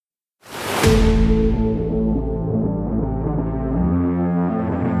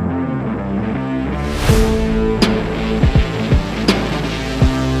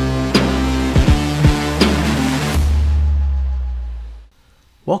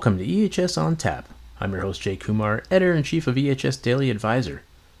welcome to EHS on Tap. I'm your host Jay Kumar, Editor-in-Chief of EHS Daily Advisor.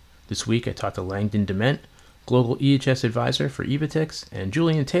 This week I talked to Langdon Dement, Global EHS Advisor for Evotix, and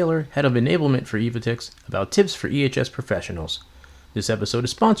Julian Taylor, Head of Enablement for Evotix, about tips for EHS professionals. This episode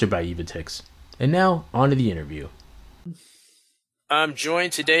is sponsored by Evotix. And now, on to the interview. I'm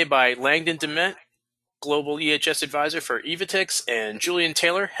joined today by Langdon Dement, Global EHS Advisor for Evotix, and Julian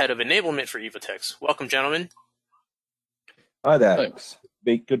Taylor, Head of Enablement for Evotix. Welcome, gentlemen. Hi there. Thanks.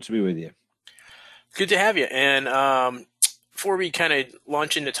 Good to be with you. Good to have you. And before we kind of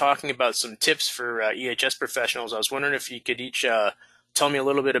launch into talking about some tips for EHS professionals, I was wondering if you could each tell me a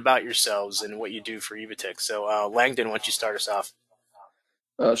little bit about yourselves and what you do for Evotix. So Langdon, why don't you start us off?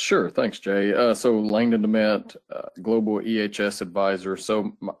 Sure. Thanks, Jay. So Langdon Dement, Global EHS Advisor.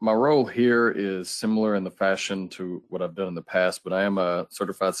 So my role here is similar in the fashion to what I've done in the past, but I am a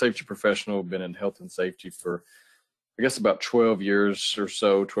certified safety professional, been in health and safety for, I guess, about 12 years or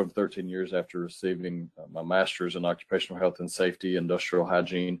so, 12 to 13 years after receiving my master's in occupational health and safety, industrial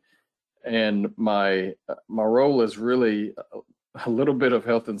hygiene. And my role is really a little bit of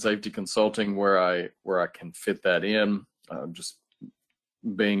health and safety consulting where I can fit that in, just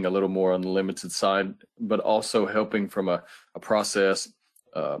being a little more on the limited side, but also helping from a process,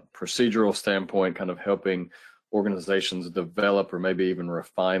 procedural standpoint, kind of helping organizations develop or maybe even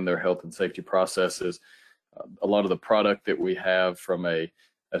refine their health and safety processes. A lot of the product that we have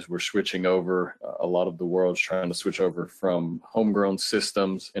as we're switching over, a lot of the world's trying to switch over from homegrown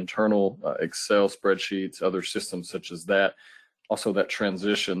systems, internal Excel spreadsheets, other systems such as that. Also that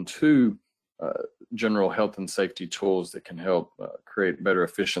transition to general health and safety tools that can help create better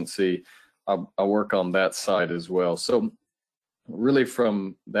efficiency. I work on that side as well. So really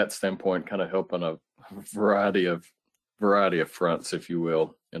from that standpoint, kind of help on a variety of fronts, if you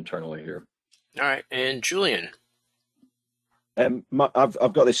will, internally here. All right, and Julian.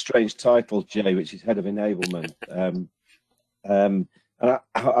 I've got this strange title, Jay, which is Head of Enablement. And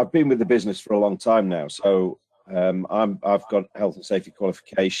I've been with the business for a long time now. So I've got health and safety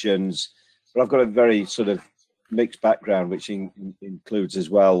qualifications, but I've got a very sort of mixed background, which includes as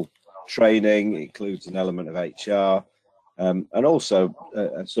well training, includes an element of HR, and also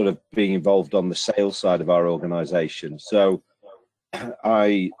sort of being involved on the sales side of our organization. So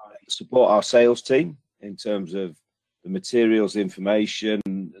I support our sales team in terms of the materials,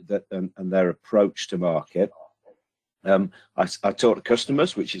 information that and their approach to market. I talk to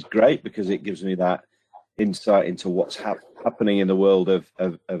customers, which is great because it gives me that insight into what's happening in the world of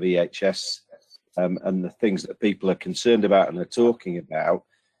EHS and the things that people are concerned about and are talking about.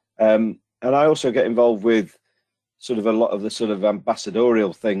 And I also get involved with sort of a lot of the sort of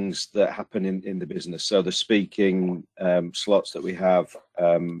ambassadorial things that happen in the business. So the speaking slots that we have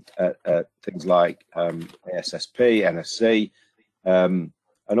at things like ASSP, NSC,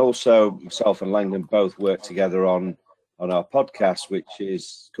 and also myself and Langdon both work together on our podcast, which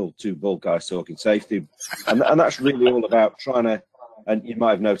is called Two Bald Guys Talking Safety. And that's really all about trying to, and you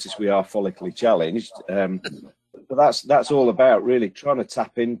might have noticed we are follically challenged, but that's all about really trying to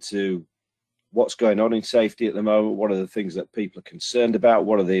tap into what's going on in safety at the moment, what are the things that people are concerned about,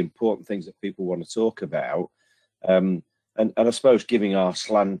 what are the important things that people want to talk about, and I suppose giving our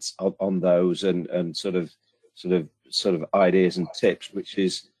slant on those and sort of ideas and tips, which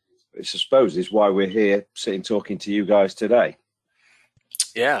I suppose is why we're here sitting talking to you guys today.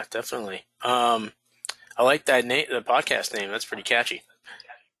 Yeah, definitely. I like that name, the podcast name. That's pretty catchy.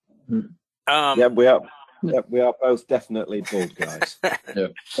 Yeah, we are. Yeah, we are both definitely bald guys. Yeah,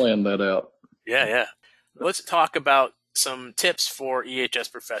 plan that out. Yeah. Let's talk about some tips for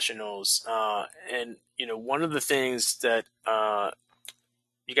EHS professionals. And, one of the things that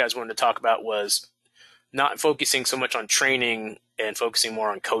you guys wanted to talk about was not focusing so much on training and focusing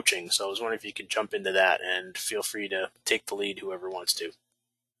more on coaching. So I was wondering if you could jump into that, and feel free to take the lead, whoever wants to.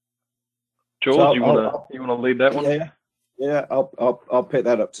 Joel, So you want to lead that one? Yeah. I'll pick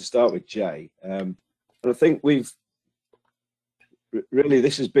that up to start with, Jay. And I think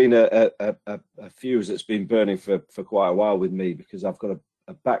this has been a fuse that's been burning for quite a while with me, because I've got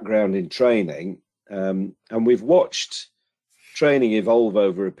a background in training, and we've watched training evolve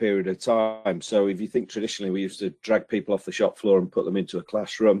over a period of time. So if you think traditionally, we used to drag people off the shop floor and put them into a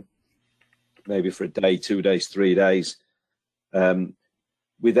classroom, maybe for a day, 2 days, 3 days.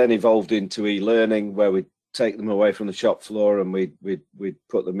 We then evolved into e-learning, where we'd take them away from the shop floor and we'd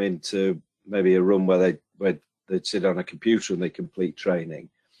put them into maybe a room where they'd sit on a computer and they complete training.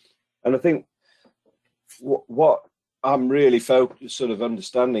 And I think what I'm really sort of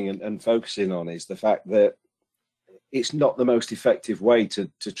understanding and focusing on is the fact that it's not the most effective way to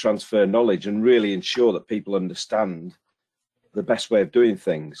transfer knowledge and really ensure that people understand the best way of doing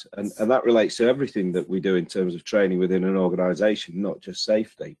things. And that relates to everything that we do in terms of training within an organization, not just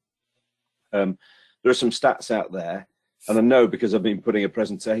safety. There are some stats out there, and I know because I've been putting a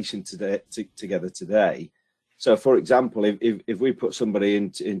presentation together today. So, for example, if we put somebody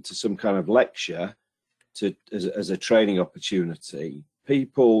into some kind of lecture as a training opportunity,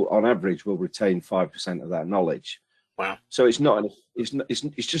 people on average will retain 5% of that knowledge. Wow! So it's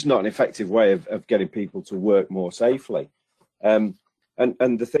just not an effective way of getting people to work more safely. And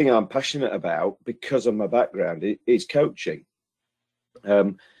the thing I'm passionate about, because of my background, is coaching.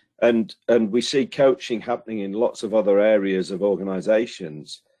 And we see coaching happening in lots of other areas of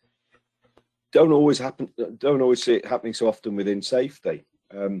organisations. Don't always see it happening so often within safety.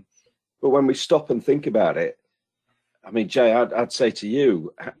 But when we stop and think about it, I mean, Jay, I'd say to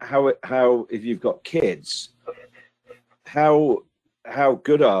you, how if you've got kids, how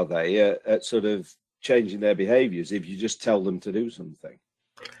good are they at sort of changing their behaviours if you just tell them to do something?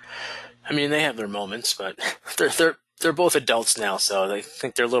 I mean, they have their moments, but they're both adults now, so they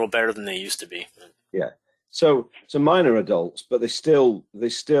think they're a little better than they used to be. Yeah. So mine are adults, but they still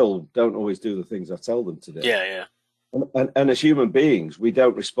don't always do the things I tell them to do. Yeah. And as human beings, we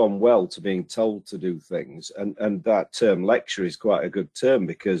don't respond well to being told to do things. And that term lecture is quite a good term,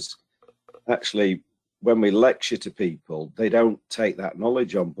 because actually when we lecture to people, they don't take that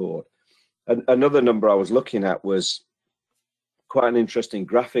knowledge on board. And another number I was looking at was quite an interesting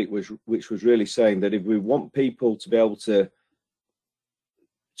graphic, which was really saying that if we want people to be able to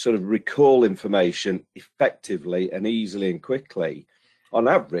sort of recall information effectively and easily and quickly, on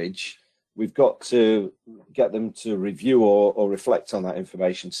average, we've got to get them to review or reflect on that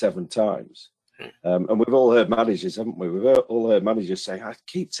information 7 times. And we've all heard managers, haven't we? We've all heard managers say, I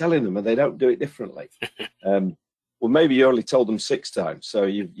keep telling them and they don't do it differently. Well, maybe you only told them 6 times, so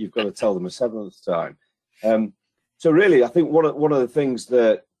you've got to tell them a 7th time. So really, I think one of the things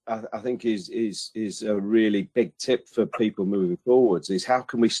that I think is a really big tip for people moving forwards is how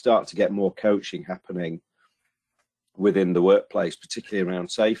can we start to get more coaching happening within the workplace, particularly around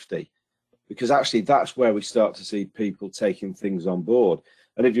safety, because actually that's where we start to see people taking things on board.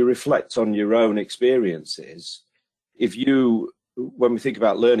 And if you reflect on your own experiences, when we think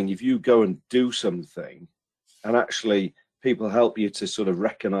about learning, if you go and do something and actually people help you to sort of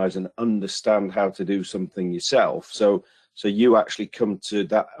recognize and understand how to do something yourself, so you actually come to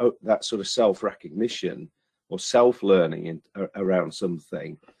that sort of self-recognition or self-learning around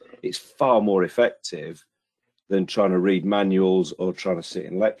something, it's far more effective than trying to read manuals or trying to sit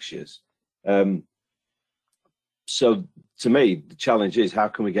in lectures. So to me, the challenge is how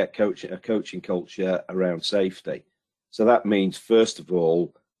can we get a coaching culture around safety? So that means, first of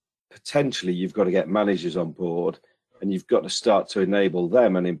all, potentially you've got to get managers on board, and you've got to start to enable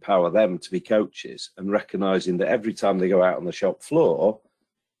them and empower them to be coaches, and recognizing that every time they go out on the shop floor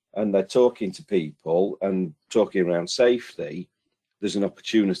and they're talking to people and talking around safety, there's an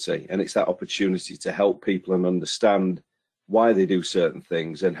opportunity, and it's that opportunity to help people and understand why they do certain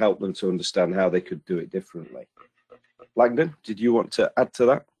things and help them to understand how they could do it differently. Langdon, did you want to add to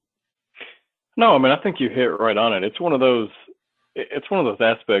that? No, I mean, I think you hit right on it. It's one of those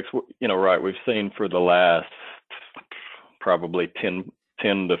aspects, right, we've seen for the last probably 10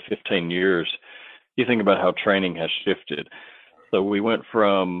 to 15 years. You think about how training has shifted. So we went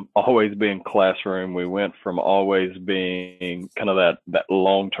from always being classroom, we went from always being kind of that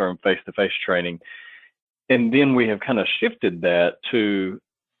long-term face-to-face training. And then we have kind of shifted that to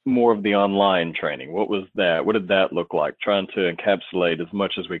more of the online training. What was that? What did that look like? Trying to encapsulate as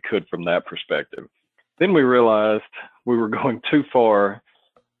much as we could from that perspective. Then we realized we were going too far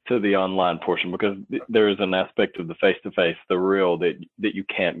to the online portion, because there is an aspect of the face-to-face, the real, that you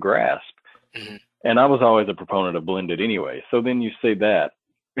can't grasp. Mm-hmm. And I was always a proponent of blended anyway. So then you see that,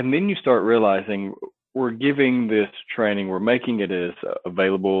 and then you start realizing we're giving this training, we're making it as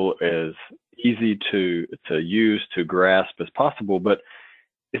available, as easy to use, to grasp as possible. But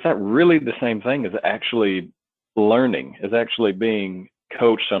is that really the same thing as actually learning, as actually being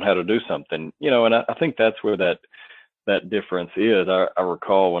coached on how to do something? And I think that's where that difference is. I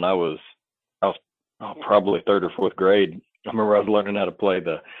recall when I was probably 3rd or 4th grade, I remember I was learning how to play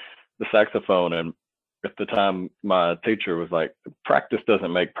the saxophone, and at the time my teacher was like, practice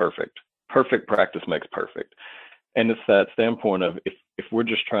doesn't make perfect. Perfect practice makes perfect. And it's that standpoint of if we're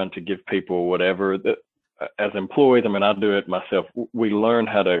just trying to give people whatever, that as employees, I mean, I do it myself, we learn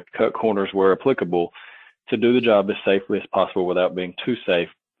how to cut corners where applicable to do the job as safely as possible without being too safe,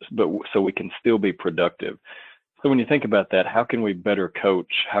 but so we can still be productive. So when you think about that, how can we better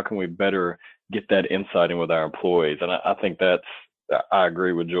coach? How can we better get that insight in with our employees? And I think that's I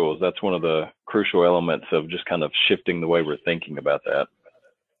agree with Jules. That's one of the crucial elements of just kind of shifting the way we're thinking about that.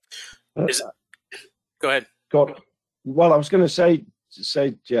 Go ahead. God, well, I was going to say,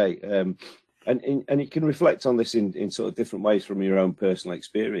 Jay, and you can reflect on this in sort of different ways from your own personal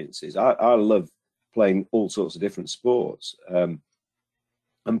experiences. I love playing all sorts of different sports, and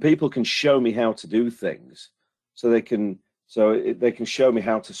people can show me how to do things, so they can show me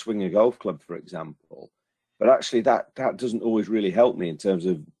how to swing a golf club, for example. But actually, that doesn't always really help me in terms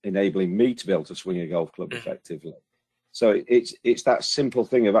of enabling me to be able to swing a golf club effectively. So it's that simple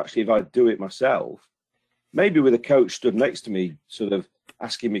thing of actually, if I do it myself, maybe with a coach stood next to me, sort of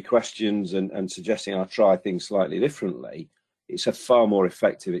asking me questions and suggesting I try things slightly differently, it's a far more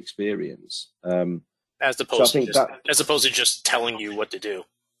effective experience. As opposed to just telling you what to do.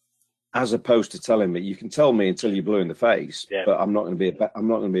 As opposed to telling me, you can tell me until you're blue in the face, but I'm not going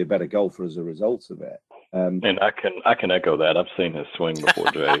to be a better golfer as a result of it. And I can echo that. I've seen his swing before,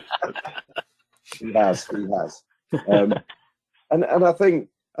 Jay. He has. And I think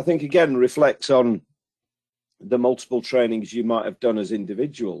again reflects on the multiple trainings you might have done as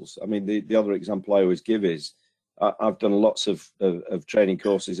individuals. I mean, the other example I always give is I've done lots of training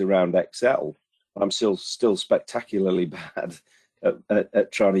courses around Excel. I'm still spectacularly bad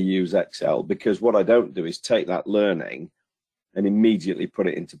at trying to use Excel, because what I don't do is take that learning and immediately put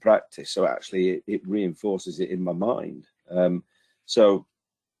it into practice. So actually it reinforces it in my mind. So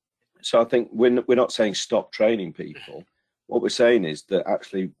I think we're not saying stop training people. What we're saying is that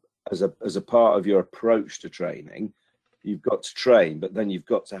actually, as a part of your approach to training, you've got to train, but then you've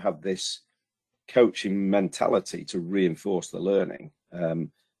got to have this coaching mentality to reinforce the learning,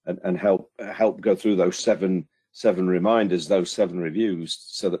 and help go through those seven reminders, those 7 reviews,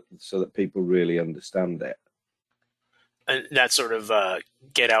 so that people really understand it. And that sort of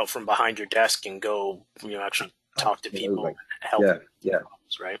get out from behind your desk and go, actually talk to people and help them. Yeah.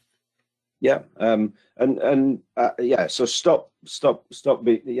 Right. Yeah. So stop.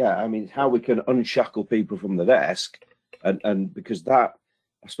 I mean, how we can unshackle people from the desk, and because that,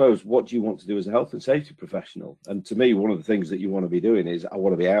 I suppose, what do you want to do as a health and safety professional? And to me, one of the things that you want to be doing is I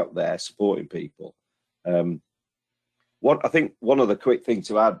want to be out there supporting people. What I think one of the quick things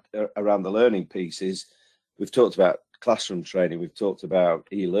to add around the learning piece is, we've talked about classroom training, we've talked about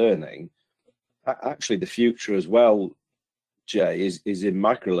e-learning. Actually, the future as well, Jay, is in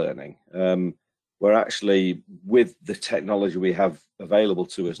microlearning, where actually, with the technology we have available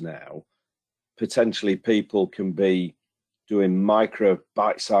to us now, potentially people can be doing micro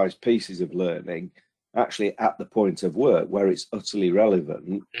bite-sized pieces of learning actually at the point of work where it's utterly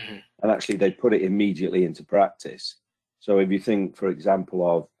relevant, and actually they put it immediately into practice. So if you think, for example,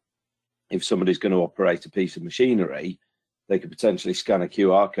 of if somebody's going to operate a piece of machinery, they could potentially scan a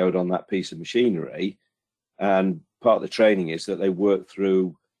QR code on that piece of machinery, and part of the training is that they work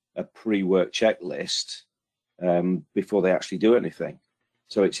through a pre-work checklist before they actually do anything.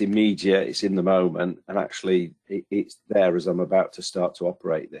 So it's immediate, it's in the moment, and actually it's there as I'm about to start to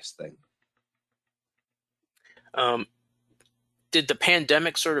operate this thing. Did the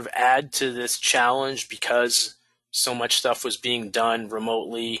pandemic sort of add to this challenge because so much stuff was being done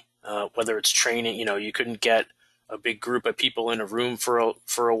remotely, whether it's training, you couldn't get a big group of people in a room for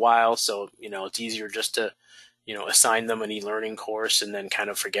a while. So, it's easier just to, assign them an e-learning course and then kind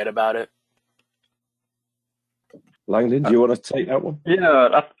of forget about it. Langdon, do you want to take that one?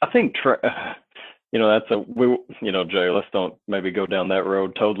 Yeah, I think, Jay, let's don't maybe go down that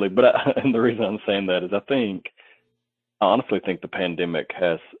road totally. But and the reason I'm saying that is I honestly think the pandemic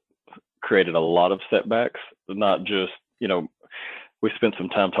has created a lot of setbacks, not just, we spent some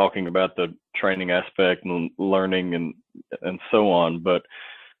time talking about the training aspect and learning and so on. But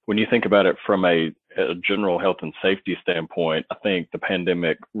when you think about it from a general health and safety standpoint, I think the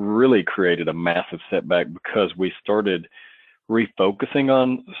pandemic really created a massive setback because we started refocusing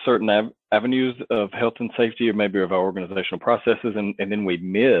on certain avenues of health and safety, or maybe of our organizational processes. And then we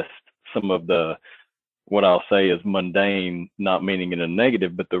missed some of the, what I'll say is mundane, not meaning in a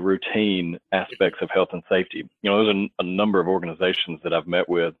negative, but the routine aspects of health and safety. There's a number of organizations that I've met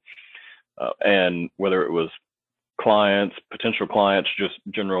with, and whether it was clients, potential clients, just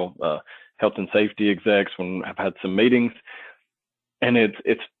general health and safety execs, when I've had some meetings, and it's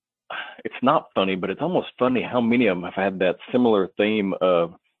not funny, but it's almost funny how many of them have had that similar theme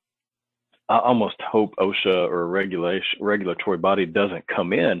of, I almost hope OSHA or a regulatory body doesn't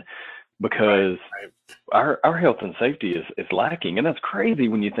come in, because our health and safety is lacking. And that's crazy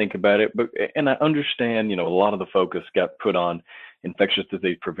when you think about it. And I understand, a lot of the focus got put on infectious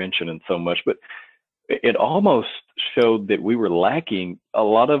disease prevention and so much, but it almost showed that we were lacking. A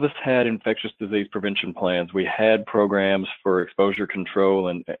lot of us had infectious disease prevention plans. We had programs for exposure control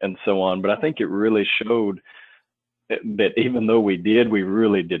and so on. But I think it really showed that even though we did, we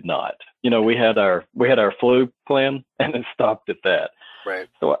really did not. You know, we had our flu plan, and it stopped at that. Right.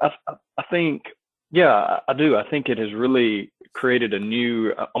 So I think, yeah, I do. I think it has really created a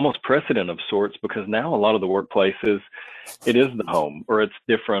new, almost precedent of sorts, because now a lot of the workplaces, it is the home, or it's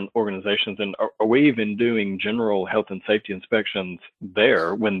different organizations. And are we even doing general health and safety inspections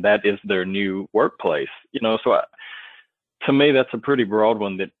there when that is their new workplace? You know, so to me, that's a pretty broad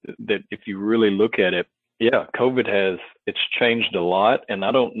one that if you really look at it, yeah, COVID it's changed a lot, and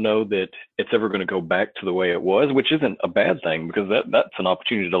I don't know that it's ever going to go back to the way it was, which isn't a bad thing, because that's an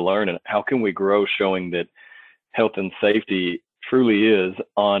opportunity to learn. And how can we grow showing that health and safety truly is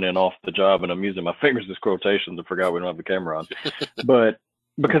on and off the job? And I'm using my fingers as quotations. I forgot we don't have the camera on, but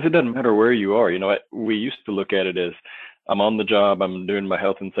because it doesn't matter where you are, you know, we used to look at it as I'm on the job, I'm doing my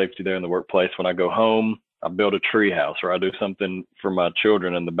health and safety there in the workplace. When I go home, I build a tree house, or I do something for my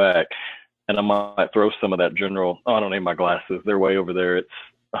children in the back. And I might throw some of that general, oh, I don't need my glasses, they're way over there, it's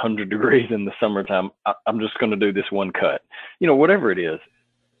 100 degrees in the summertime, I'm just going to do this one cut, you know, whatever it is.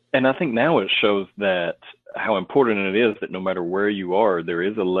 And I think now it shows that how important it is that no matter where you are, there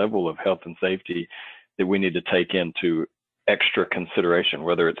is a level of health and safety that we need to take into extra consideration,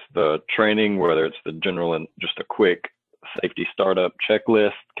 whether it's the training, whether it's the general and just a quick safety startup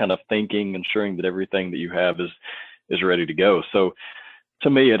checklist kind of thinking, ensuring that everything that you have is ready to go. So to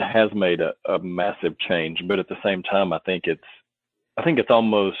me, it has made a massive change, but at the same time, I think it's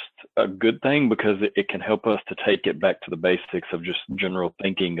almost a good thing, because it can help us to take it back to the basics of just general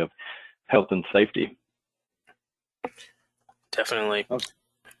thinking of health and safety. Definitely.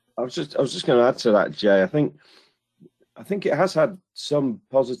 I was just going to add to that, Jay. I think it has had some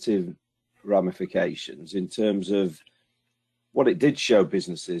positive ramifications in terms of what it did show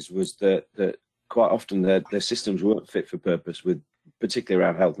businesses was that quite often their systems weren't fit for purpose, with particularly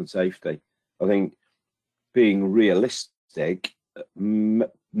around health and safety. I think, being realistic,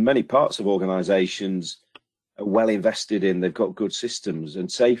 many parts of organizations are well invested in, they've got good systems,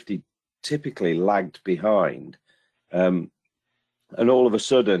 and safety typically lagged behind. And all of a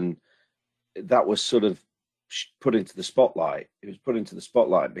sudden, that was sort of put into the spotlight. It was put into the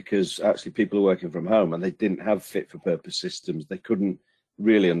spotlight because actually people are working from home and they didn't have fit for purpose systems. They couldn't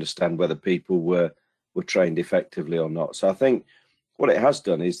really understand whether people were trained effectively or not. So I think what it has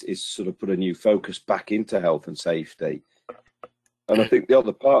done is sort of put a new focus back into health and safety. And I think the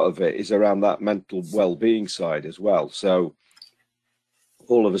other part of it is around that mental well-being side as well. So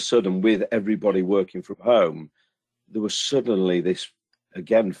all of a sudden, with everybody working from home, there was suddenly this,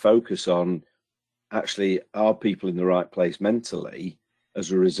 again, focus on actually, are people in the right place mentally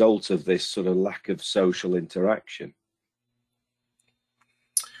as a result of this sort of lack of social interaction?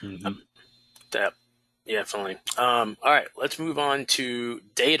 Mm-hmm. Definitely. All right, let's move on to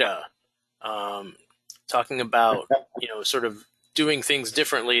data. Talking about, you know, sort of doing things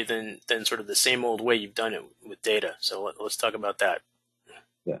differently than sort of the same old way you've done it with data. So let's talk about that.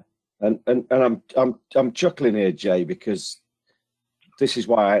 Yeah, and I'm chuckling here, Jay, because this is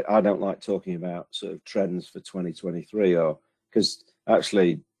why I don't like talking about sort of trends for 2023, or because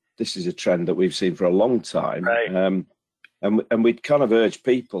actually this is a trend that we've seen for a long time. Right. And we'd kind of urge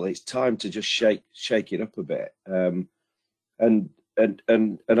people, it's time to just shake it up a bit. And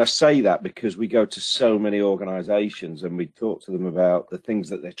I say that because we go to so many organizations and we talk to them about the things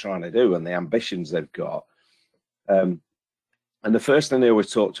that they're trying to do and the ambitions they've got. And the first thing they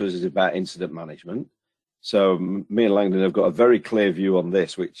always talk to us is about incident management. So me and Langdon have got a very clear view on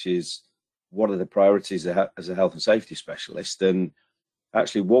this, which is what are the priorities as a health and safety specialist. And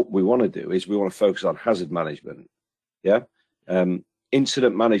actually what we want to do is we want to focus on hazard management. Yeah.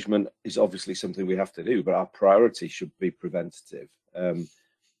 Incident management is obviously something we have to do, but our priority should be preventative.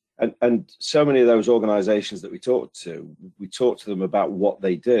 And so many of those organizations that we talk to them about what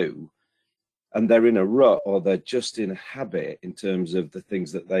they do, and they're in a rut, or they're just in a habit in terms of the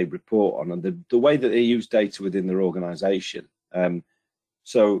things that they report on and the way that they use data within their organization.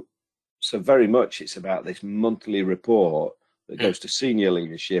 So very much it's about this monthly report that goes to senior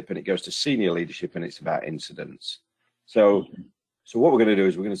leadership, and it goes to senior leadership, and it's about incidents. So what we're going to do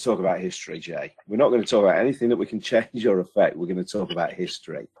is we're going to talk about history, Jay. We're not going to talk about anything that we can change or affect. We're going to talk about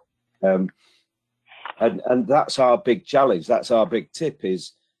history. And that's our big challenge. That's our big tip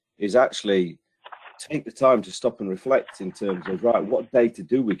is actually take the time to stop and reflect in terms of, right, what data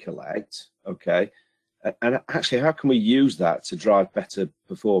do we collect? Okay. And actually, how can we use that to drive better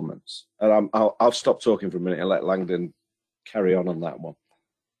performance? And I'll stop talking for a minute and let Langdon carry on that one.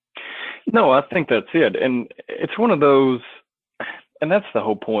 No, I think that's it. And it's one of those, and that's the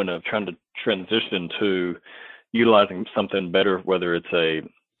whole point of trying to transition to utilizing something better, whether it's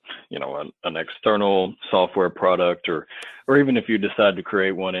an external software product, or even if you decide to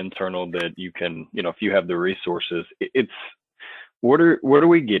create one internal that you can, if you have the resources, it's what are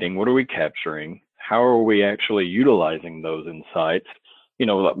we getting? What are we capturing? How are we actually utilizing those insights?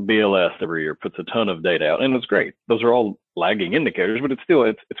 Like BLS every year puts a ton of data out, and it's great. Those are all lagging indicators, but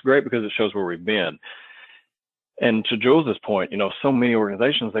it's great because it shows where we've been. And to Jules's point, so many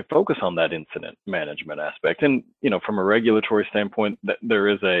organizations, they focus on that incident management aspect. And, from a regulatory standpoint, there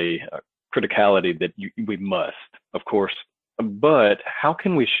is a criticality that we must, of course. But how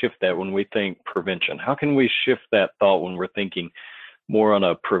can we shift that when we think prevention? How can we shift that thought when we're thinking more on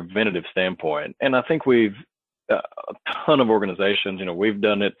a preventative standpoint? And I think we've a ton of organizations, we've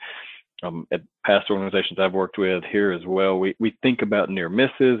done it at past organizations I've worked with here as well. We think about near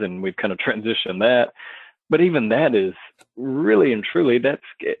misses, and we've kind of transitioned that. But even that is really and truly, that's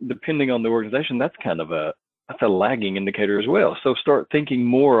depending on the organization, that's a lagging indicator as well. So start thinking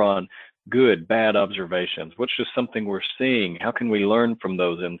more on good, bad observations. What's just something we're seeing? How can we learn from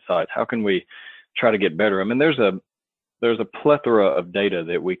those insights? How can we try to get better? I mean, there's a plethora of data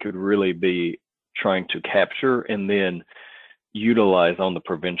that we could really be trying to capture and then utilize on the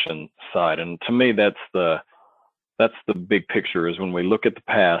prevention side. And to me, that's the big picture, is when we look at the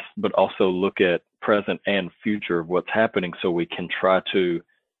past, but also look at present and future of what's happening, so we can try to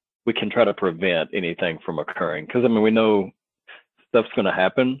prevent anything from occurring. Because we know stuff's going to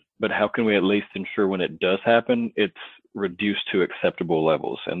happen, but how can we at least ensure when it does happen, it's reduced to acceptable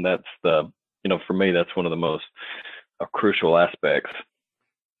levels? And that's for me, that's one of the most crucial aspects.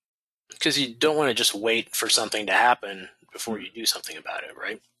 Because you don't want to just wait for something to happen before you do something about it,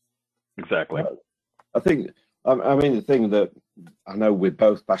 right? Exactly. I think, the thing that I know we're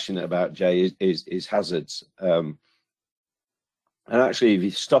both passionate about, Jay, is hazards. And actually, if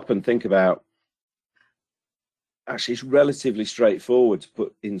you stop and think about, it's relatively straightforward to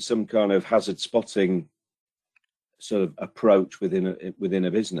put in some kind of hazard spotting sort of approach within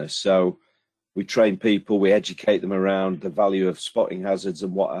a business. So we train people, we educate them around the value of spotting hazards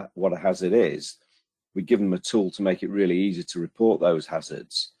and what a hazard is. We give them a tool to make it really easy to report those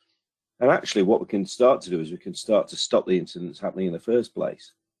hazards. And actually, what we can start to do is we can start to stop the incidents happening in the first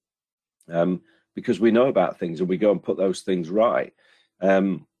place, because we know about things and we go and put those things right.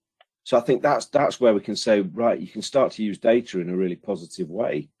 So I think that's where we can say, right, you can start to use data in a really positive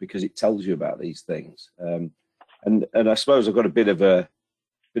way because it tells you about these things. And I suppose I've got a bit of a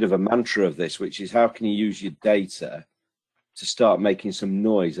mantra of this, which is how can you use your data to start making some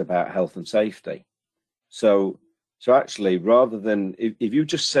noise about health and safety? So actually, rather than if you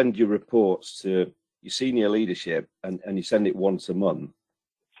just send your reports to your senior leadership and you send it once a month,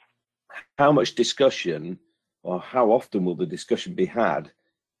 how much discussion or how often will the discussion be had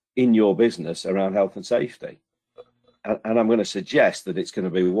in your business around health and safety? And I'm going to suggest that it's going to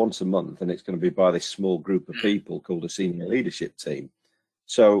be once a month, and it's going to be by this small group of people called a senior leadership team.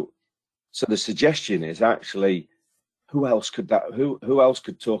 So the suggestion is actually, who else could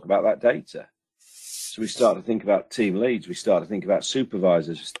talk about that data? So we start to think about team leads, we start to think about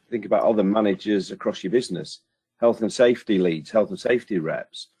supervisors, think about other managers across your business, health and safety leads, health and safety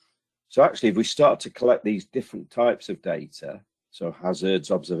reps. So actually, if we start to collect these different types of data, so hazards,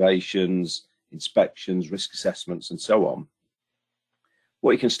 observations, inspections, risk assessments, and so on,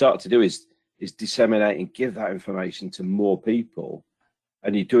 what you can start to do is disseminate and give that information to more people,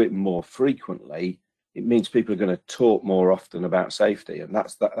 and you do it more frequently. It means people are going to talk more often about safety, and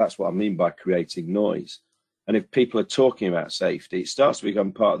that's what I mean by creating noise. And if people are talking about safety, it starts to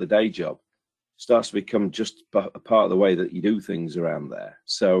become part of the day job, it starts to become just a part of the way that you do things around there.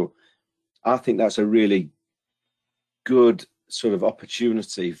 So I think that's a really good sort of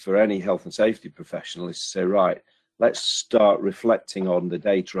opportunity for any health and safety professional, is to say, right, let's start reflecting on the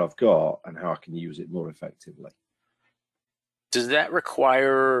data I've got and how I can use it more effectively. Does that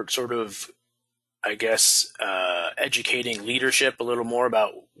require sort of, I guess, educating leadership a little more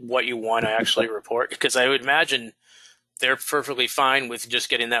about what you want to actually report? Because I would imagine they're perfectly fine with just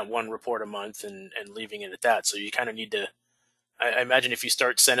getting that one report a month and leaving it at that. So you kind of need to, I imagine if you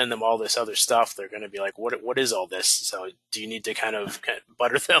start sending them all this other stuff, they're going to be like, what is all this? So do you need to kind of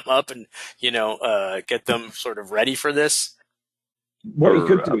butter them up and, get them sort of ready for this? What you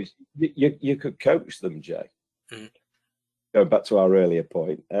could do is you could coach them, Jay. Mm-hmm. Going back to our earlier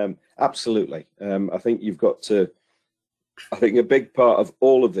point, absolutely. I think you've got to. I think a big part of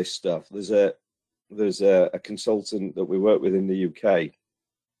all of this stuff. There's a consultant that we work with in the UK,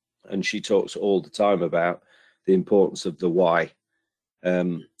 and she talks all the time about the importance of the why.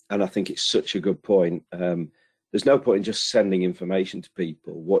 And and I think it's such a good point. There's no point in just sending information to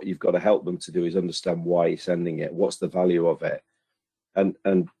people. What you've got to help them to do is understand why you're sending it, what's the value of it, and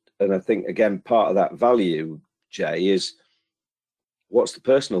I think again part of that value, Jay, is what's the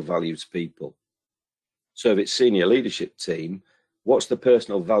personal value to people. So if it's senior leadership team, what's the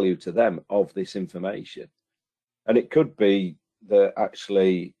personal value to them of this information? And it could be that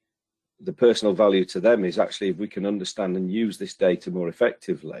actually the personal value to them is actually if we can understand and use this data more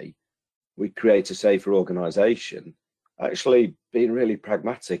effectively, we create a safer organization. Actually being really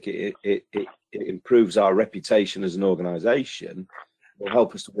pragmatic, it improves our reputation as an organization, will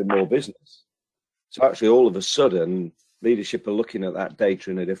help us to win more business. So actually all of a sudden, leadership are looking at that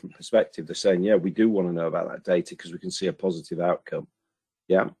data in a different perspective. They're saying, yeah, we do want to know about that data because we can see a positive outcome.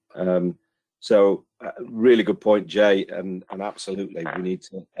 Yeah. So really good point, Jay, and absolutely we need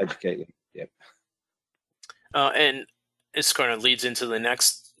to educate them. Yeah. And this kind of leads into the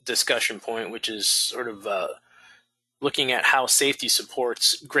next discussion point, which is sort of looking at how safety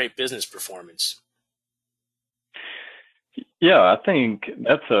supports great business performance. Yeah, I think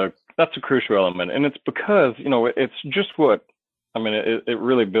that's a crucial element, and it's because it's just what I mean. It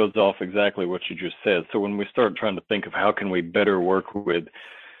really builds off exactly what you just said. So when we start trying to think of how can we better work with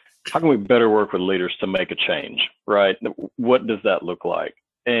leaders to make a change, right? What does that look like?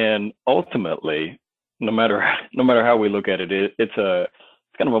 And ultimately, no matter how we look at it, it's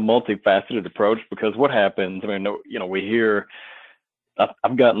kind of a multifaceted approach, because what happens, I mean, we hear,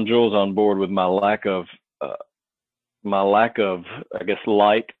 I've gotten Jules on board with my lack of, I guess,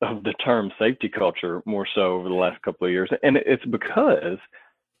 like of the term safety culture more so over the last couple of years. And it's because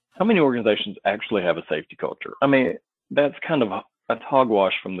how many organizations actually have a safety culture? I mean, that's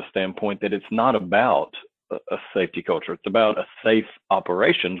hogwash from the standpoint that it's not about a safety culture. It's about a safe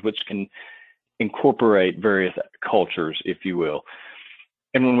operations, which can incorporate various cultures, if you will.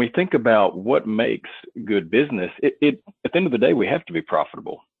 And when we think about what makes good business, it at the end of the day, we have to be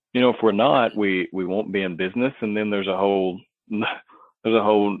profitable. If we're not, we won't be in business, and then there's a whole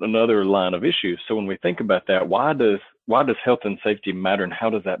another line of issues. So when we think about that, why does health and safety matter, and how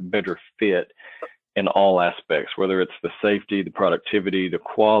does that better fit in all aspects, whether it's the safety, the productivity, the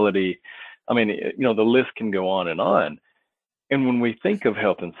quality? I mean, the list can go on and on. And when we think of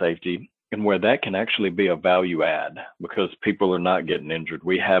health and safety and where that can actually be a value add, because people are not getting injured,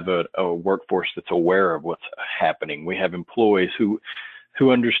 we have a workforce that's aware of what's happening. We have employees who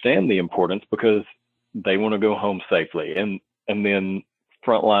understand the importance because they want to go home safely. And then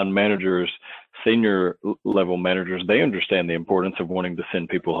frontline managers, senior level managers, they understand the importance of wanting to send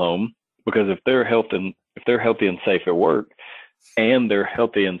people home, because if they're healthy and safe at work and they're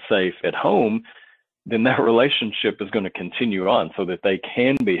healthy and safe at home, then that relationship is going to continue on so that they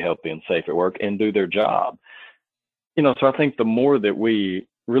can be healthy and safe at work and do their job. So I think the more that we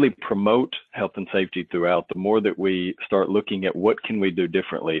really promote health and safety throughout, the more that we start looking at what can we do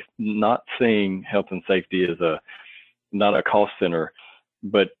differently, not seeing health and safety as not a cost center,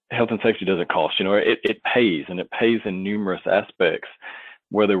 but health and safety doesn't cost. It pays, and it pays in numerous aspects,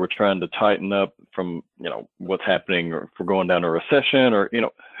 whether we're trying to tighten up from, what's happening, or if we're going down a recession, or,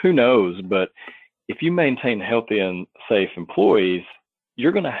 who knows. But if you maintain healthy and safe employees,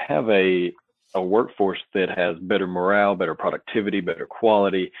 you're going to have a workforce that has better morale, better productivity, better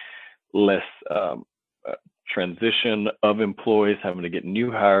quality, less transition of employees having to get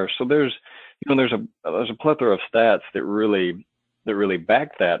new hires. So there's a plethora of stats that really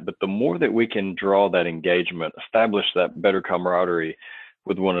back that. But the more that we can draw that engagement, establish that better camaraderie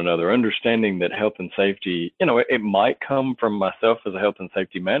with one another, understanding that health and safety, it might come from myself as a health and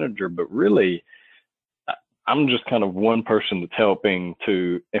safety manager, but really I'm just kind of one person that's helping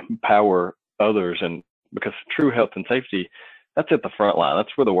to empower others. And because true health and safety, that's at the front line.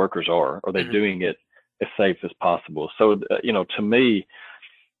 That's where the workers are. Are they doing it as safe as possible? So, to me,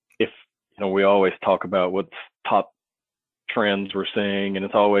 if, we always talk about what's top trends we're seeing, and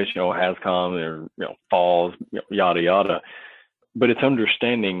it's always, HAZCOM or, falls, yada, yada. But it's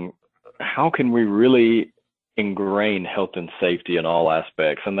understanding how can we really ingrain health and safety in all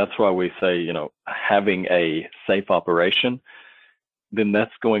aspects. And that's why we say, having a safe operation, then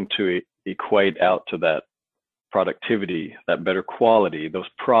that's going to equate out to that productivity, that better quality, those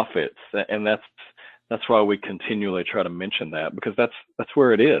profits. And that's why we continually try to mention that, because that's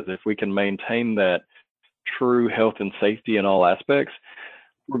where it is. If we can maintain that true health and safety in all aspects,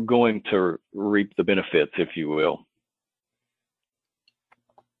 we're going to reap the benefits, if you will.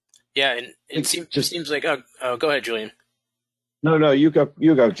 Yeah, and it seems like go ahead, Julian. No, you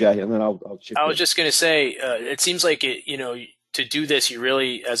go, Jay, and then I'll chip in. I was just going to say, it seems like to do this, you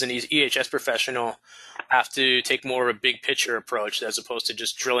really, as an EHS professional, have to take more of a big picture approach as opposed to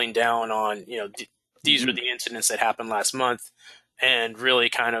just drilling down on, these are the incidents that happened last month, and really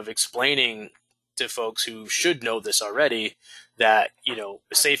kind of explaining to folks who should know this already that,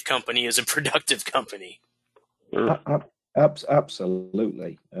 a safe company is a productive company.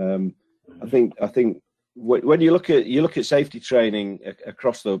 Absolutely. I think when you look at safety training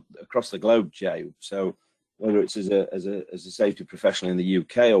across the globe, Jay. So whether it's as a safety professional in the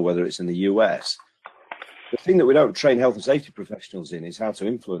UK or whether it's in the US, the thing that we don't train health and safety professionals in is how to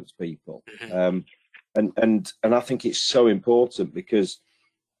influence people. And I think it's so important, because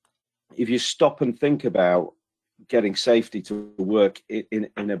if you stop and think about getting safety to work in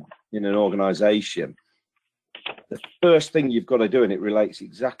an organization, the first thing you've got to do, and it relates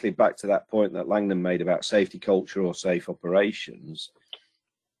exactly back to that point that Langdon made about safety culture or safe operations,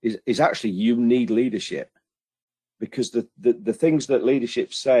 is actually you need leadership, because the things that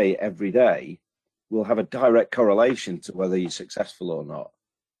leadership say every day will have a direct correlation to whether you're successful or not.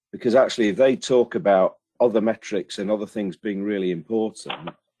 Because actually, if they talk about other metrics and other things being really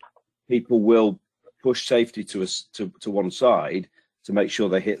important, people will push safety to one side to make sure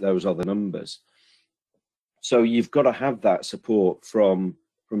they hit those other numbers. So you've got to have that support from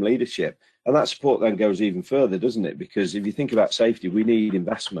leadership, and that support then goes even further, doesn't it? Because if you think about safety, we need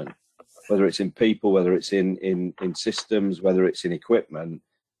investment, whether it's in people, whether it's in systems, whether it's in equipment.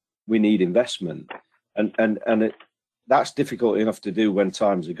 We need investment, and that's difficult enough to do when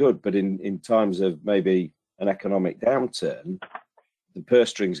times are good, but in times of maybe an economic downturn, the purse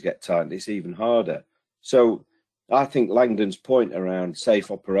strings get tight. It's even harder. So I think Langdon's point around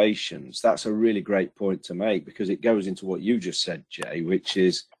safe operations, that's a really great point to make, because it goes into what you just said, Jay, which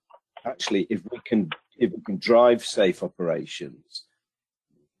is actually if we can drive safe operations.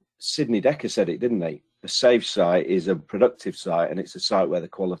 Sidney Dekker said it, didn't they? A safe site is a productive site, and it's a site where the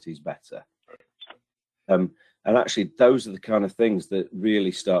quality is better. And actually, those are the kind of things that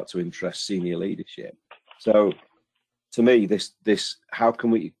really start to interest senior leadership. So, to me, this how can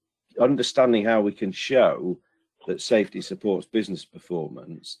we understanding how we can show that safety supports business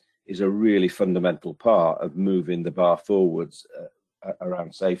performance is a really fundamental part of moving the bar forwards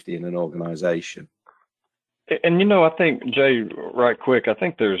around safety in an organization. And, I think, Jay, right quick, I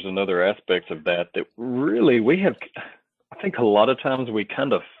think there's another aspect of that really I think a lot of times we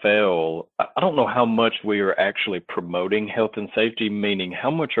kind of fail. I don't know how much we are actually promoting health and safety, meaning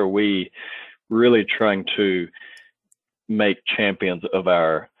how much are we really trying to make champions of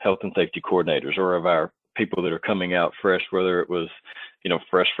our health and safety coordinators or of our people that are coming out fresh, whether it was,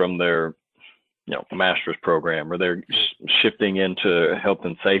 fresh from their, master's program, or they're shifting into health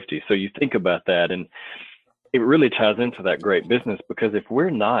and safety. So you think about that, and it really ties into that great business, because if we're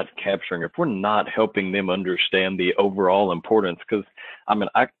not capturing, if we're not helping them understand the overall importance, because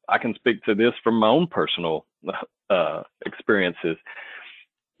I can speak to this from my own personal experiences.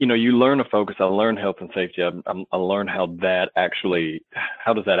 You learn to focus. I learned health and safety. I learned how does that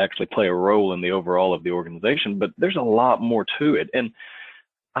actually play a role in the overall of the organization. But there's a lot more to it, and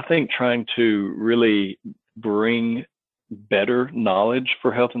I think trying to really bring better knowledge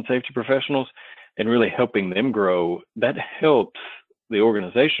for health and safety professionals and really helping them grow, that helps the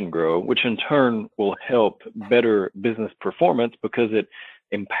organization grow, which in turn will help better business performance, because it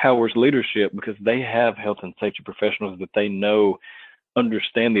empowers leadership, because they have health and safety professionals that they know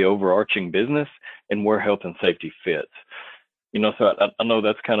understand the overarching business and where health and safety fits. So I know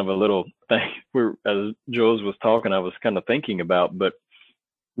that's kind of a little thing as Jules was talking, I was kind of thinking about, but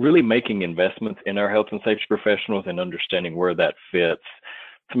really making investments in our health and safety professionals and understanding where that fits.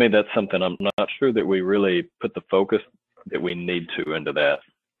 To me, that's something I'm not sure that we really put the focus that we need to into that.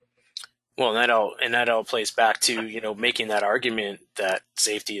 Well, that all plays back to, making that argument that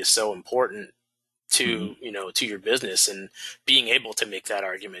safety is so important to, to your business, and being able to make that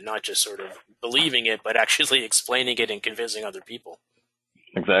argument, not just sort of believing it, but actually explaining it and convincing other people.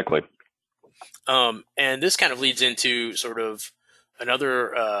 Exactly. And this kind of leads into sort of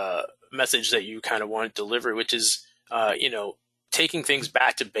another message that you kind of want to deliver, which is, taking things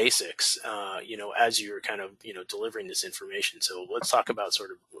back to basics, as you're kind of, delivering this information. So let's talk about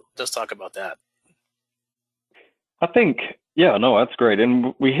that. I think, that's great.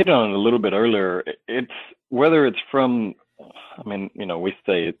 And we hit on it a little bit earlier. It's whether it's from, we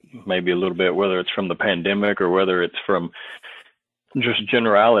say maybe a little bit, whether it's from the pandemic or whether it's from just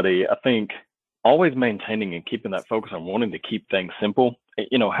generality, I think always maintaining and keeping that focus on wanting to keep things simple.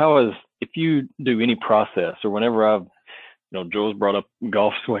 If you do any process, or whenever Jules brought up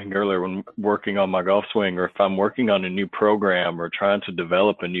golf swing earlier, when working on my golf swing, or if I'm working on a new program or trying to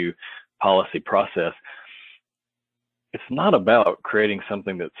develop a new policy process, it's not about creating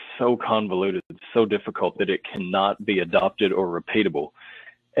something that's so convoluted, so difficult that it cannot be adopted or repeatable.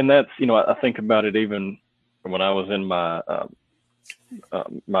 And that's, I think about it even when I was in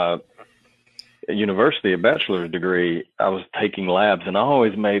my university, a bachelor's degree. I was taking labs, and I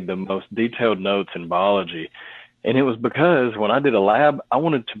always made the most detailed notes in biology. And it was because when I did a lab, I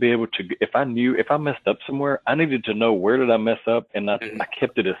wanted to be able to, if I messed up somewhere, I needed to know where did I mess up, and I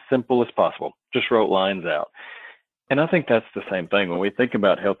kept it as simple as possible. Just wrote lines out. And I think that's the same thing. When we think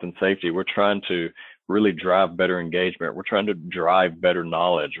about health and safety, we're trying to really drive better engagement. We're trying to drive better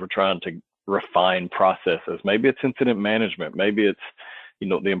knowledge. We're trying to refine processes. Maybe it's incident management. Maybe it's,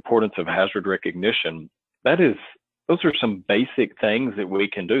 the importance of hazard recognition. Those are some basic things that we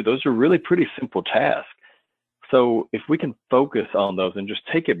can do. Those are really pretty simple tasks. So if we can focus on those and just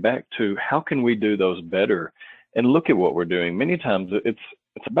take it back to how can we do those better and look at what we're doing, many times it's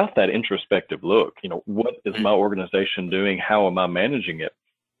about that introspective look. What is my organization doing? How am I managing it?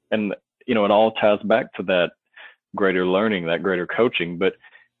 And, it all ties back to that greater learning, that greater coaching, but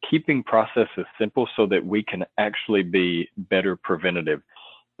keeping processes simple so that we can actually be better preventative.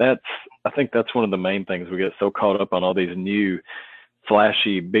 I think that's one of the main things. We get so caught up on all these new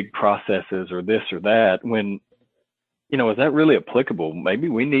flashy big processes or this or that when, is that really applicable? Maybe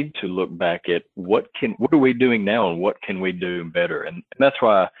we need to look back at what are we doing now and what can we do better? And that's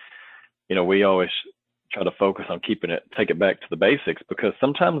why, we always try to focus on take it back to the basics, because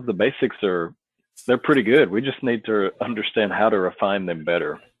sometimes the basics they're pretty good. We just need to understand how to refine them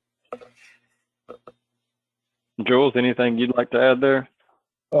better. Jules, anything you'd like to add there?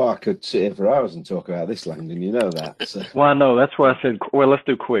 Oh, I could sit here for hours and talk about this, Langdon. You know that. So. Well, I know. That's why I said, well, let's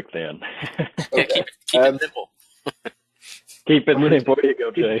do quick then. Okay. Keep it simple. Keep it simple. Here you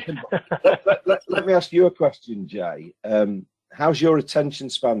go, Jay. let me ask you a question, Jay. How's your attention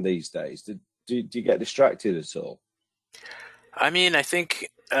span these days? Do you get distracted at all? I mean, I think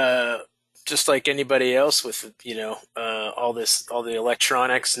just like anybody else with, all the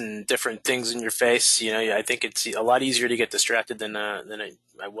electronics and different things in your face, I think it's a lot easier to get distracted than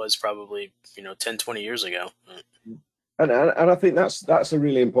I was probably, 10, 20 years ago. And I think that's a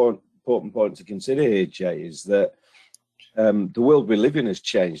really important point to consider here, Jay, is that the world we live in has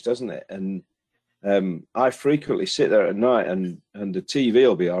changed, hasn't it? And I frequently sit there at night and the TV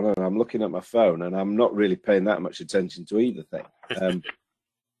will be on and I'm looking at my phone and I'm not really paying that much attention to either thing.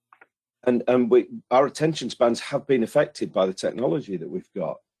 And our attention spans have been affected by the technology that we've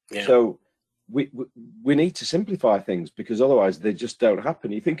got. Yeah. So we need to simplify things, because otherwise they just don't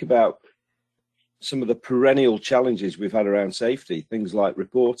happen. You think about some of the perennial challenges we've had around safety, things like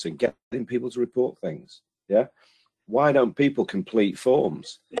reporting, getting people to report things. Yeah. Why don't people complete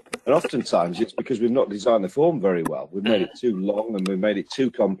forms? And oftentimes it's because we've not designed the form very well. We've made it too long and we've made it too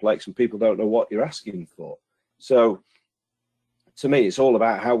complex and people don't know what you're asking for. So to me, it's all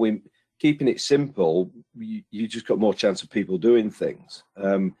about how we keeping it simple. You just got more chance of people doing things.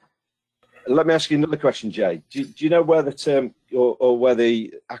 Let me ask you another question, Jay. Do you know where the term or where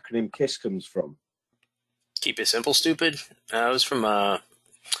the acronym KISS comes from? Keep it simple, stupid. It was from, I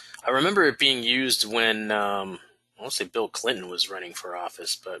remember it being used when, I won't say Bill Clinton was running for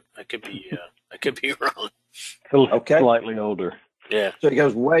office, but I could be wrong. Okay. Slightly older. Yeah. So it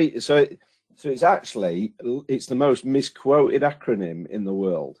goes way, so it's the most misquoted acronym in the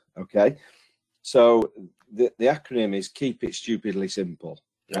world. Okay. So the acronym is Keep It Stupidly Simple.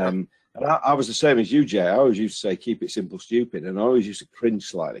 And I was the same as you, Jay. I always used to say keep it simple, stupid, and I always used to cringe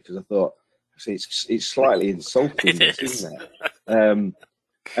slightly because I thought, see, it's slightly insulting, isn't it?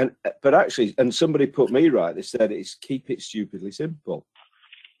 But actually, and somebody put me right. They said it's keep it stupidly simple,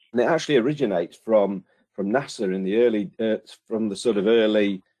 and it actually originates from NASA in the early, from the sort of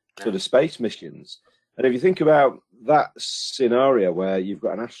early sort of space missions. And if you think about that scenario where you've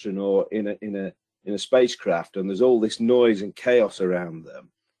got an astronaut in a spacecraft and there's all this noise and chaos around them.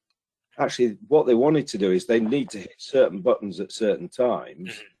 Actually, what they wanted to do is they need to hit certain buttons at certain times.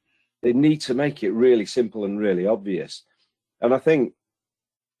 Mm-hmm. They need to make it really simple and really obvious. And I think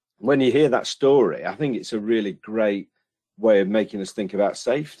when you hear that story, I think it's a really great way of making us think about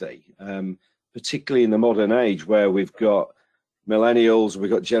safety, particularly in the modern age where we've got millennials,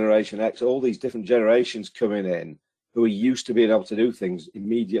 we've got Generation X, all these different generations coming in who are used to being able to do things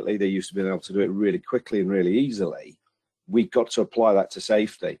immediately. They're used to being able to do it really quickly and really easily. We've got to apply that to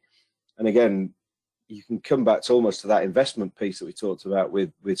safety. And again, you can come back to almost to that investment piece that we talked about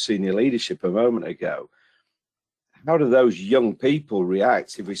with senior leadership a moment ago. How do those young people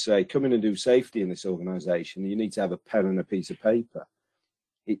react if we say, come in and do safety in this organization? You need to have a pen and a piece of paper.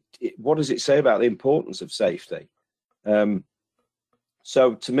 What does it say about the importance of safety? And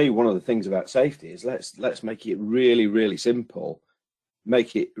So to me, one of the things about safety is let's make it really, really simple,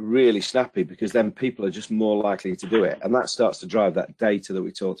 make it really snappy, because then people are just more likely to do it. And that starts to drive that data that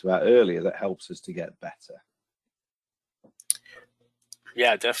we talked about earlier that helps us to get better.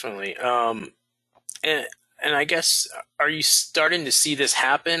 Yeah, definitely. And I guess, are you starting to see this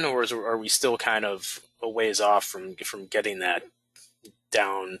happen, or are we still kind of a ways off from getting that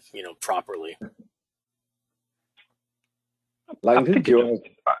down, properly? Langdon, do you want to...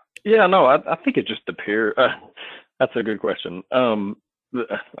 Yeah, no, I think it just appears. That's a good question. I'll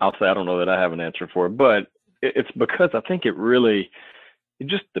say I don't know that I have an answer for it, but it's because I think it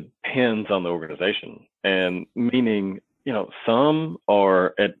just depends on the organization, and meaning, some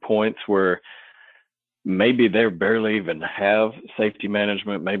are at points where maybe they barely even have safety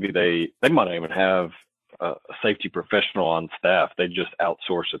management. Maybe they might not even have a safety professional on staff. They just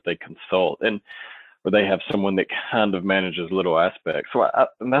outsource it. They consult, or they have someone that kind of manages little aspects. So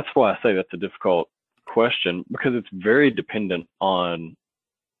and that's why I say that's a difficult question, because it's very dependent on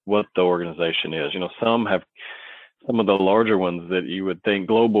what the organization is. Some have, some of the larger ones that you would think,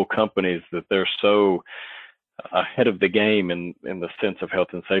 global companies, that they're so ahead of the game in the sense of health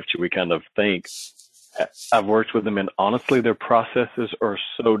and safety. We kind of think, I've worked with them, and honestly, their processes are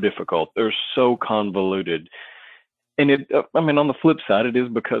so difficult. They're so convoluted. And on the flip side, it is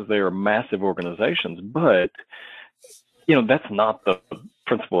because they are massive organizations, but, that's not the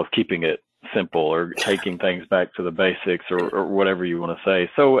principle of keeping it simple or taking things back to the basics, or whatever you want to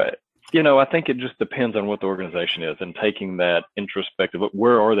say. So, I think it just depends on what the organization is, and taking that introspective look.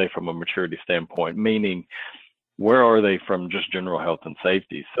 Where are they from a maturity standpoint? Meaning, where are they from just general health and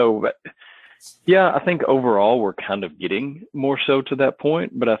safety? So, yeah, I think overall we're kind of getting more so to that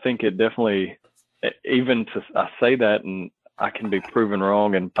point, but I think it definitely, I say that and I can be proven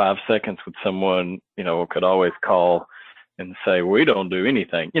wrong in 5 seconds with someone, could always call and say, we don't do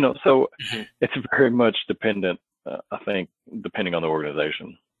anything, so it's very much dependent, I think, depending on the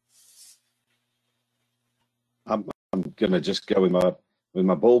organization. I'm going to just go with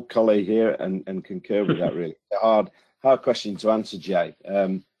my bold colleague here and concur with that. Really hard question to answer, Jay.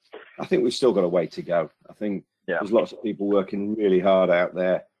 I think we've still got a way to go. I think there's lots of people working really hard out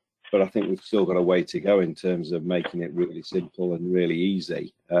there, but I think we've still got a way to go in terms of making it really simple and really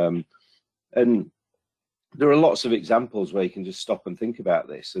easy. And there are lots of examples where you can just stop and think about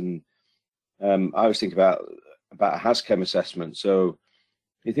this. And I was thinking about a HAZChem assessment. So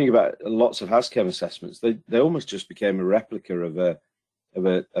you think about lots of HAZChem assessments, they almost just became a replica of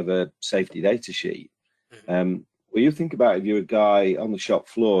a safety data sheet. Well, you think about if you're a guy on the shop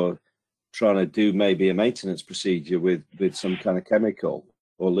floor trying to do maybe a maintenance procedure with some kind of chemical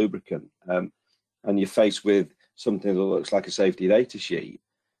or lubricant, and you're faced with something that looks like a safety data sheet.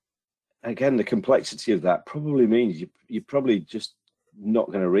 Again, the complexity of that probably means you're probably just not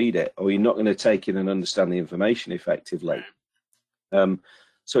going to read it, or you're not going to take in and understand the information effectively.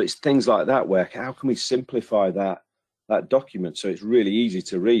 So it's things like that where how can we simplify that document so it's really easy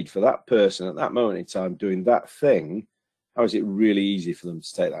to read for that person at that moment in time doing that thing? How is it really easy for them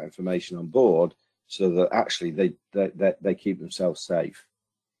to take that information on board so that actually they keep themselves safe?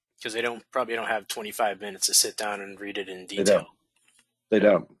 Because they probably don't have 25 minutes to sit down and read it in detail. They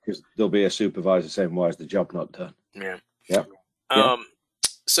don't, because there'll be a supervisor saying, why is the job not done? Yeah.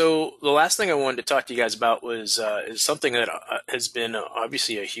 So the last thing I wanted to talk to you guys about was is something that has been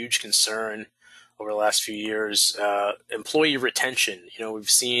obviously a huge concern over the last few years, employee retention. We've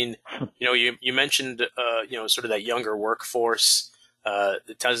seen, you mentioned, sort of that younger workforce.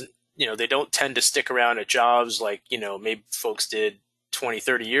 It doesn't, they don't tend to stick around at jobs like, maybe folks did 20,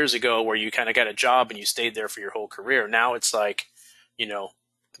 30 years ago, where you kind of got a job and you stayed there for your whole career. Now it's like,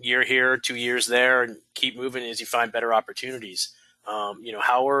 year here, 2 years there, and keep moving as you find better opportunities. How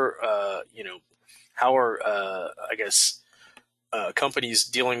are companies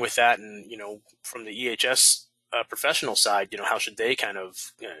dealing with that? And, from the EHS professional side, how should they kind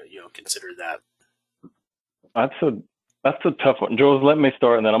of, consider that? That's a tough one. Jules, let me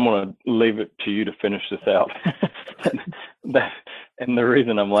start, and then I'm going to leave it to you to finish this out. And the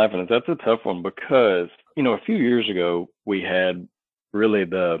reason I'm laughing is that's a tough one because, a few years ago, we had really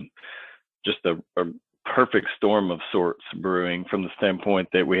a perfect storm of sorts brewing, from the standpoint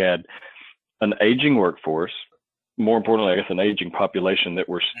that we had an aging workforce, more importantly, I guess, an aging population that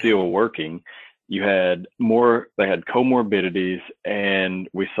were still working. They had comorbidities, and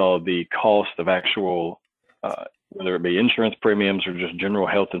we saw the cost of actual, whether it be insurance premiums or just general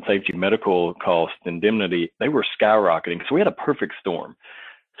health and safety medical costs, indemnity, they were skyrocketing. So we had a perfect storm.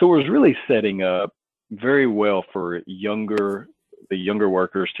 So it was really setting up very well for the younger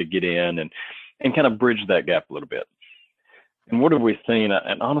workers to get in and kind of bridge that gap a little bit. And what have we seen?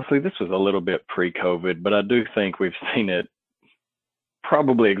 And honestly, this was a little bit pre-COVID, but I do think we've seen it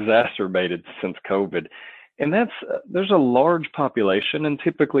probably exacerbated since COVID. And that's there's a large population, and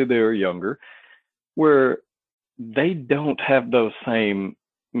typically they're younger, where they don't have those same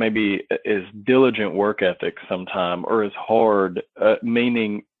maybe as diligent work ethics sometime, or as hard,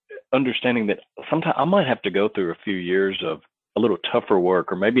 meaning understanding that sometimes I might have to go through a few years of a little tougher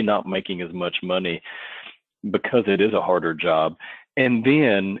work, or maybe not making as much money because it is a harder job, and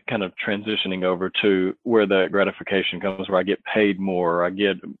then kind of transitioning over to where the gratification comes, where I get paid more, I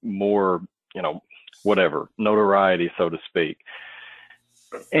get more, whatever, notoriety, so to speak.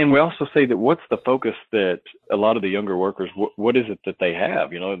 And we also say that what's the focus that a lot of the younger workers, what is it that they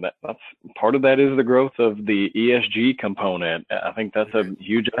have? That's part of that is the growth of the ESG component. I think that's a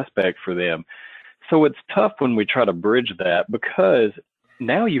huge aspect for them. So it's tough when we try to bridge that, because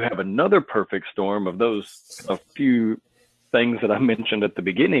now you have another perfect storm of those a few things that I mentioned at the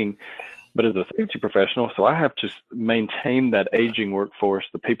beginning. But as a safety professional, so I have to maintain that aging workforce,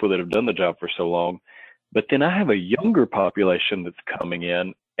 the people that have done the job for so long. But then I have a younger population that's coming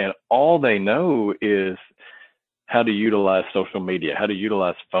in, and all they know is how to utilize social media, how to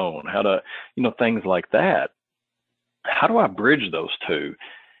utilize phone, how to, things like that. How do I bridge those two?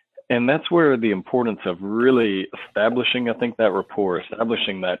 And that's where the importance of really establishing, I think, that rapport,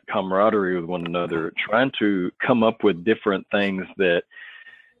 establishing that camaraderie with one another, trying to come up with different things that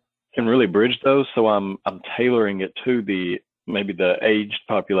can really bridge those. So I'm tailoring it to maybe the aged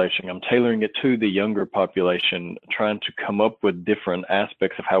population. I'm tailoring it to the younger population, trying to come up with different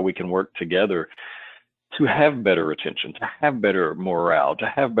aspects of how we can work together to have better retention, to have better morale, to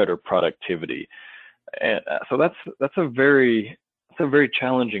have better productivity. And so that's a very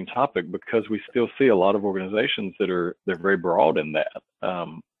challenging topic, because we still see a lot of organizations they're very broad in that.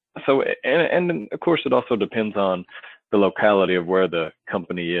 And of course, it also depends on the locality of where the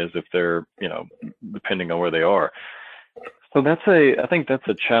company is, if they're, depending on where they are. So I think that's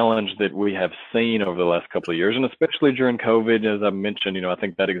a challenge that we have seen over the last couple of years, and especially during COVID, as I mentioned, I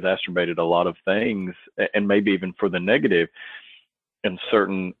think that exacerbated a lot of things, and maybe even for the negative in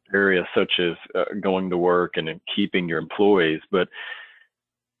certain areas, such as going to work and keeping your employees. But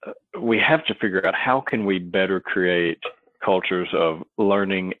we have to figure out how can we better create cultures of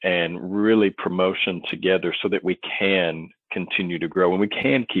learning and really promotion together, so that we can continue to grow and we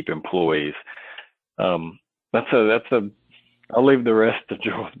can keep employees. I'll leave the rest to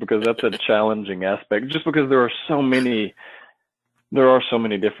Jules, because that's a challenging aspect, just because there are so many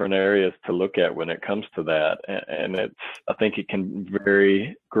different areas to look at when it comes to that. And I think it can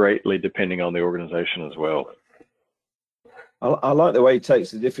vary greatly depending on the organization as well. I like the way he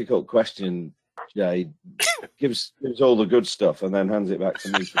takes the difficult question, Jay, gives all the good stuff and then hands it back to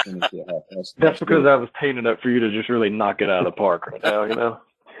me to finish it up. That's because I was teeing it up for you to just really knock it out of the park right now,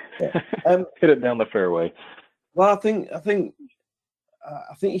 Yeah. Hit it down the fairway. Well, I think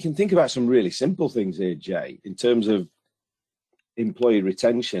you can think about some really simple things here, Jay, in terms of employee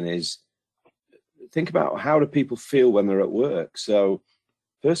retention. Is think about, how do people feel when they're at work? So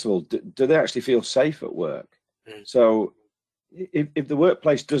first of all, do they actually feel safe at work? So if the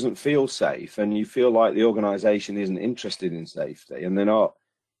workplace doesn't feel safe, and you feel like the organization isn't interested in safety, and they're not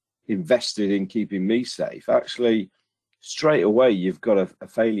invested in keeping me safe, actually straight away you've got a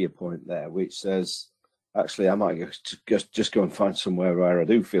failure point there, which says, actually, I might just go and find somewhere where I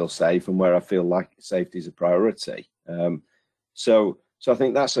do feel safe and where I feel like safety is a priority. So I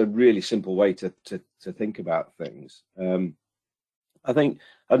think that's a really simple way to think about things. I think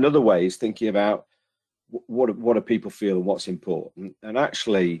another way is thinking about what do people feel and what's important, and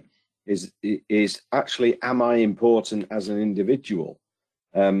actually is am I important as an individual?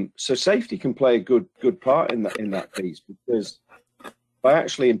 So safety can play a good part in that piece, because by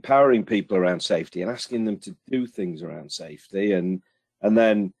actually empowering people around safety and asking them to do things around safety, and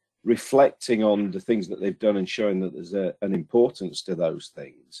then reflecting on the things that they've done and showing that there's an importance to those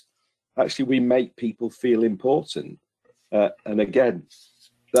things, actually we make people feel important. And again,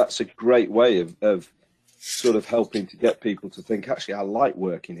 that's a great way of sort of helping to get people to think, actually, I like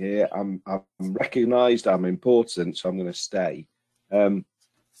working here. I'm recognized, I'm important, so I'm going to stay.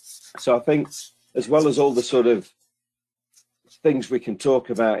 So I think, as well as all the sort of things we can talk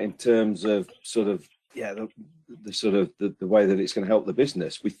about in terms of sort of, the way that it's going to help the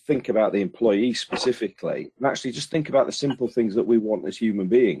business, we think about the employee specifically, and actually just think about the simple things that we want as human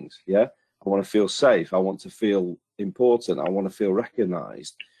beings. I want to feel safe. I want to feel important. I want to feel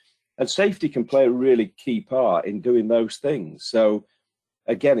recognized. And safety can play a really key part in doing those things. So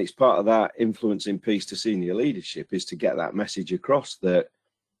again, it's part of that influencing piece to senior leadership, is to get that message across that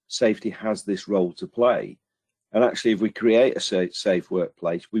safety has this role to play. And actually, if we create a safe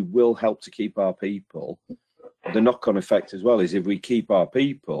workplace, we will help to keep our people. The knock-on effect as well is if we keep our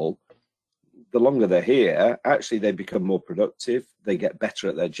people, the longer they're here, actually they become more productive, they get better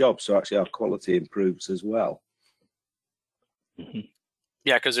at their job. So actually our quality improves as well. Mhm.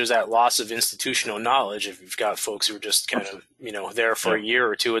 Yeah, because there's that loss of institutional knowledge. If you've got folks who are just kind of, there for a year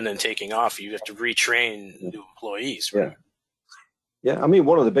or two and then taking off, you have to retrain new employees, right? Yeah, I mean,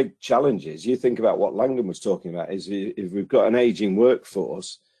 one of the big challenges, you think about what Langdon was talking about, is if we've got an aging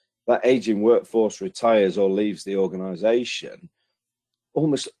workforce, that aging workforce retires or leaves the organization,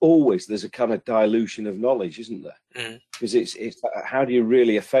 almost always there's a kind of dilution of knowledge, isn't there? Mm-hmm. Because it's how do you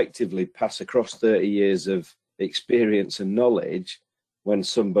really effectively pass across 30 years of experience and knowledge when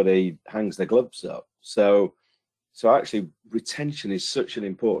somebody hangs their gloves up? So actually retention is such an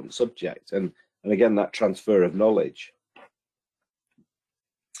important subject, and again, that transfer of knowledge.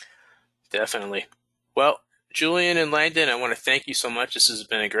 Definitely. Well, Julian and Langdon, I want to thank you so much. This has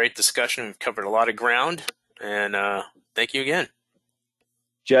been a great discussion. We've covered a lot of ground, and thank you again.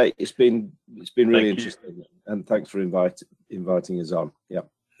 Jay, it's been really interesting, and thanks for inviting us on. Yeah.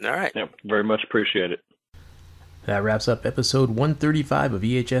 All right. Yeah, very much appreciate it. That wraps up episode 135 of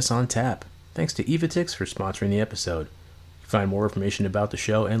EHS on Tap. Thanks to Evitix for sponsoring the episode. You can find more information about the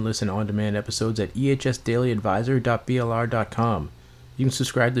show and listen to on-demand episodes at ehsdailyadvisor.blr.com. You can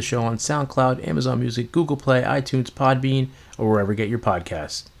subscribe to the show on SoundCloud, Amazon Music, Google Play, iTunes, Podbean, or wherever you get your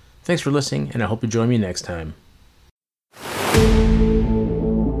podcasts. Thanks for listening, and I hope you join me next time.